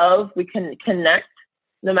 through love. We can connect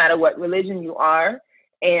no matter what religion you are.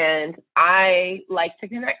 And I like to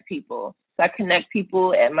connect people. So I connect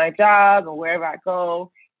people at my job and wherever I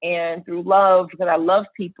go. And through love, because I love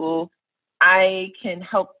people, I can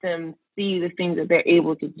help them see the things that they're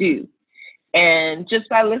able to do. And just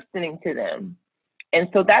by listening to them. And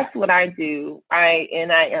so that's what I do.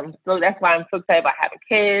 That's why I'm so excited about having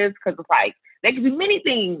kids, because it's like, there could be many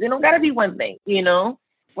things. It don't got to be one thing,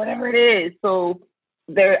 whatever it is. So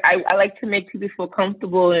I like to make people feel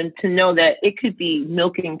comfortable and to know that it could be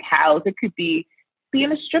milking cows. It could be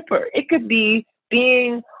being a stripper. It could be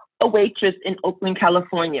being a waitress in Oakland,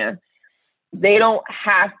 California. They don't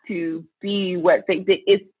have to be what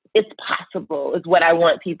it's possible is what I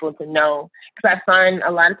want people to know. Because I find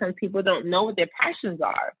a lot of times people don't know what their passions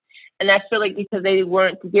are. And I feel like because they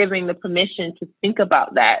weren't given the permission to think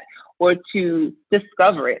about that or to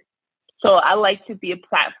discover it. So I like to be a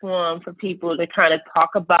platform for people to kind of talk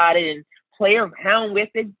about it and play around with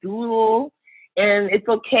it, doodle, and it's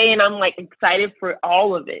okay. And I'm like excited for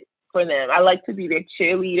all of it for them. I like to be their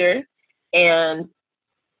cheerleader, and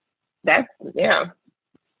yeah.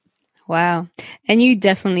 Wow. And you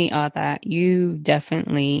definitely are that. You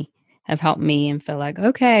definitely have helped me and feel like,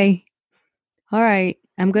 okay, all right,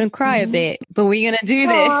 I'm going to cry a bit, but we're going to do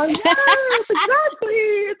this. Yes, exactly.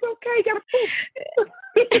 It's okay. You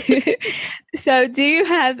gotta So do you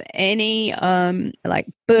have any like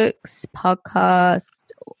books,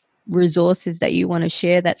 podcasts, resources that you want to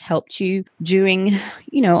share that's helped you during,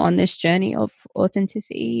 on this journey of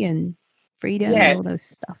authenticity and freedom and all those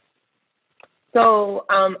stuff? So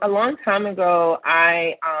a long time ago,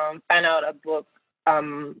 I found out a book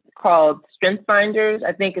called Strength Finders.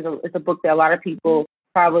 I think it's a book that a lot of people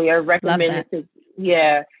probably are recommended to.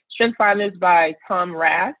 Yeah, Strength Finders by Tom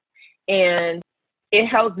Rath. And it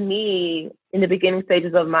helped me in the beginning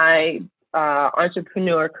stages of my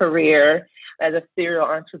entrepreneur career as a serial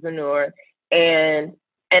entrepreneur. And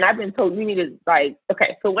I've been told you need to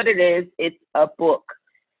okay, so what it is, it's a book.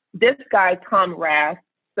 This guy, Tom Rath,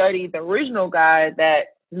 studied the original guy that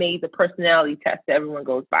made the personality test that everyone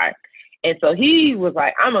goes by. And so he was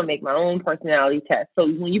like, I'm going to make my own personality test. So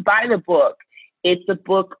when you buy the book, it's a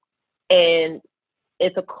book and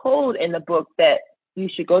it's a code in the book that you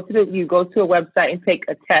should go to a website and take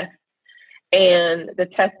a test. And the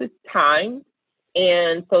test is timed.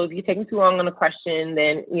 And so if you're taking too long on a question,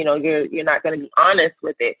 then, you're not going to be honest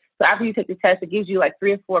with it. So after you take the test, it gives you like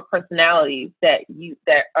 3 or 4 personalities that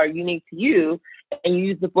are unique to you. And you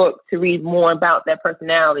use the book to read more about that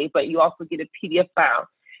personality, but you also get a PDF file.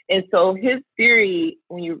 And so his theory,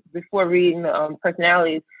 before reading the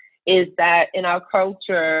personalities, is that in our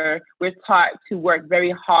culture, we're taught to work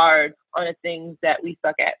very hard on the things that we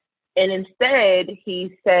suck at. And instead,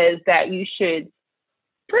 he says that you should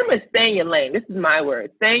pretty much stay in your lane. This is my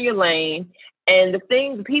word, stay in your lane. And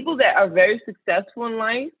the people that are very successful in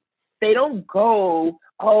life, they don't go,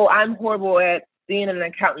 oh, I'm horrible at being an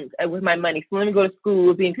accountant with my money, so let me go to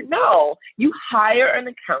school. No, you hire an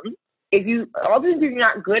accountant. All the things you're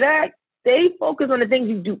not good at, they focus on the things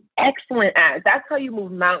you do excellent at. That's how you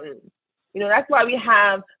move mountains. That's why we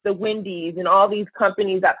have the Wendy's and all these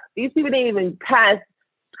companies that these people didn't even pass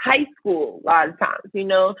high school a lot of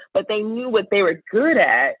times, but they knew what they were good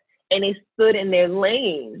at and they stood in their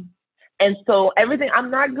lane. And so everything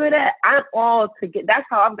I'm not good at, I'm all to get. That's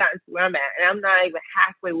how I've gotten to where I'm at. And I'm not even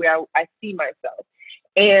halfway where I see myself.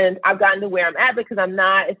 And I've gotten to where I'm at because I'm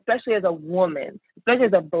not, especially as a woman, especially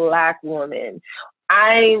as a Black woman,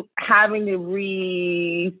 I'm having to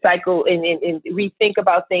recycle and rethink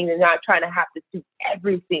about things and not trying to have to do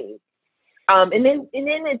everything. And then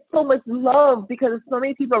it's so much love because there's so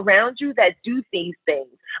many people around you that do these things,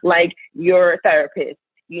 like your therapist.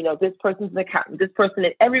 This person's an accountant, this person,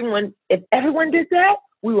 and everyone, if everyone did that,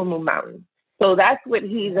 we will move mountains. So that's what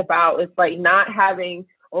he's about. It's like not having,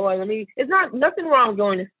 it's not nothing wrong with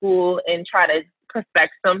going to school and try to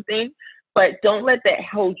perfect something, but don't let that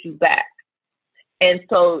hold you back. And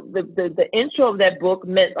so the intro of that book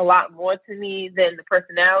meant a lot more to me than the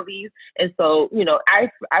personalities. And so,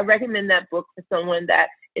 I recommend that book to someone that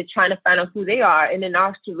is trying to find out who they are. And then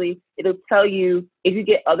actually it'll tell you if you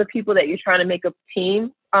get other people that you're trying to make a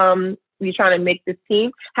team, you're trying to make this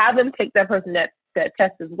team, have them take that person that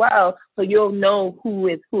test as well. So you'll know who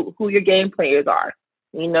your game players are,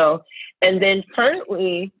 And then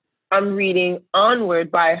currently I'm reading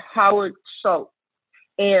Onward by Howard Schultz.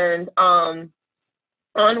 And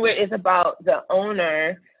Onward is about the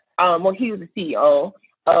owner. He was the CEO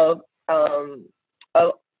of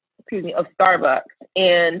of Starbucks.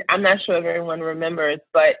 And I'm not sure if everyone remembers,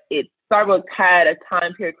 but Starbucks had a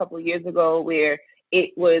time period a couple of years ago where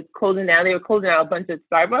it was closing down. They were closing out a bunch of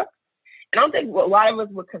Starbucks. And I don't think a lot of us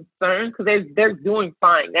were concerned because they're doing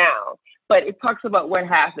fine now. But it talks about what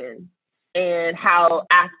happened and how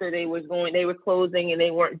after they were closing and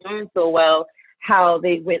they weren't doing so well, how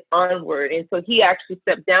they went onward. And so he actually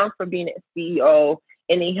stepped down from being a CEO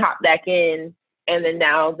and he hopped back in, and then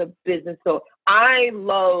now the business. So I'm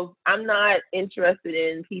not interested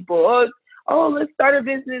in people, let's start a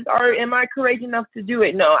business, or am I courageous enough to do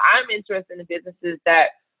it? No, I'm interested in businesses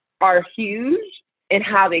that are huge and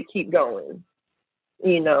how they keep going,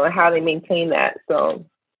 and how they maintain that. So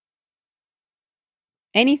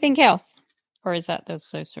anything else? Or is that those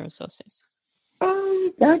sources?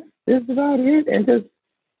 That's just about it. And just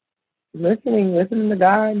listening to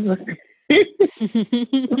God.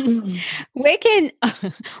 Where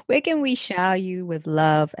can we shower you with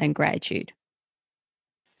love and gratitude?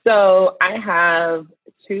 So I have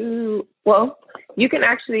two. Well, you can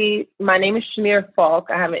actually. My name is Shamir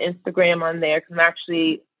Falk. I have an Instagram on there because I'm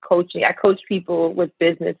actually coaching. I coach people with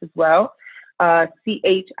business as well.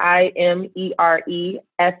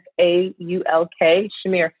 ChimereFaulk,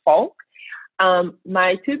 Shamir Falk.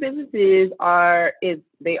 My two businesses are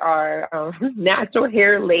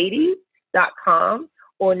naturalhairlady.com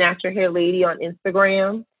or Natural Hair Lady on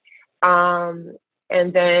Instagram. And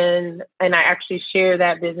I actually share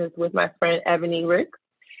that business with my friend Ebony Ricks.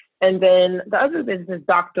 And then the other business is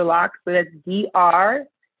Dr. Locks. So that's DRLOCS.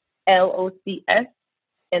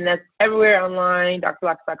 And that's everywhere online,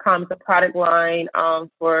 drlocks.com. It's a product line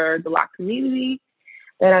for the lock community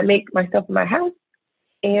that I make myself in my house.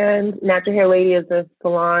 And Natural Hair Lady is a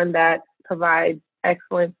salon that provides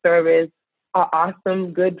excellent service, an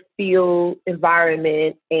awesome, good feel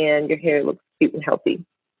environment, and your hair looks cute and healthy.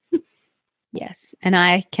 Yes, and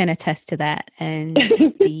I can attest to that. And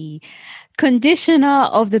the conditioner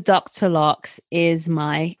of the Dr. Locks is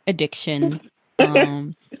my addiction.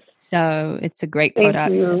 So it's a great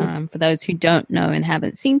product. For those who don't know and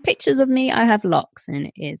haven't seen pictures of me, I have locks, and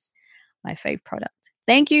it is my favorite product.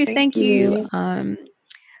 Thank you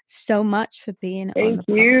so much for being on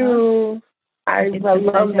the podcast. I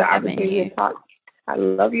love the opportunity to talk. I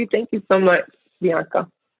love you. Thank you so much, Bianca.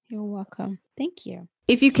 You're welcome. Thank you.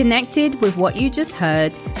 If you connected with what you just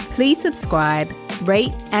heard, please subscribe,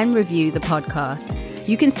 rate, and review the podcast.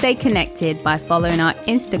 You can stay connected by following our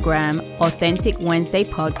Instagram, Authentic Wednesday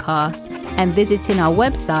Podcast, and visiting our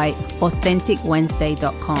website,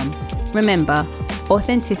 AuthenticWednesday.com. Remember,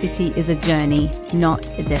 authenticity is a journey, not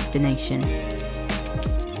a destination.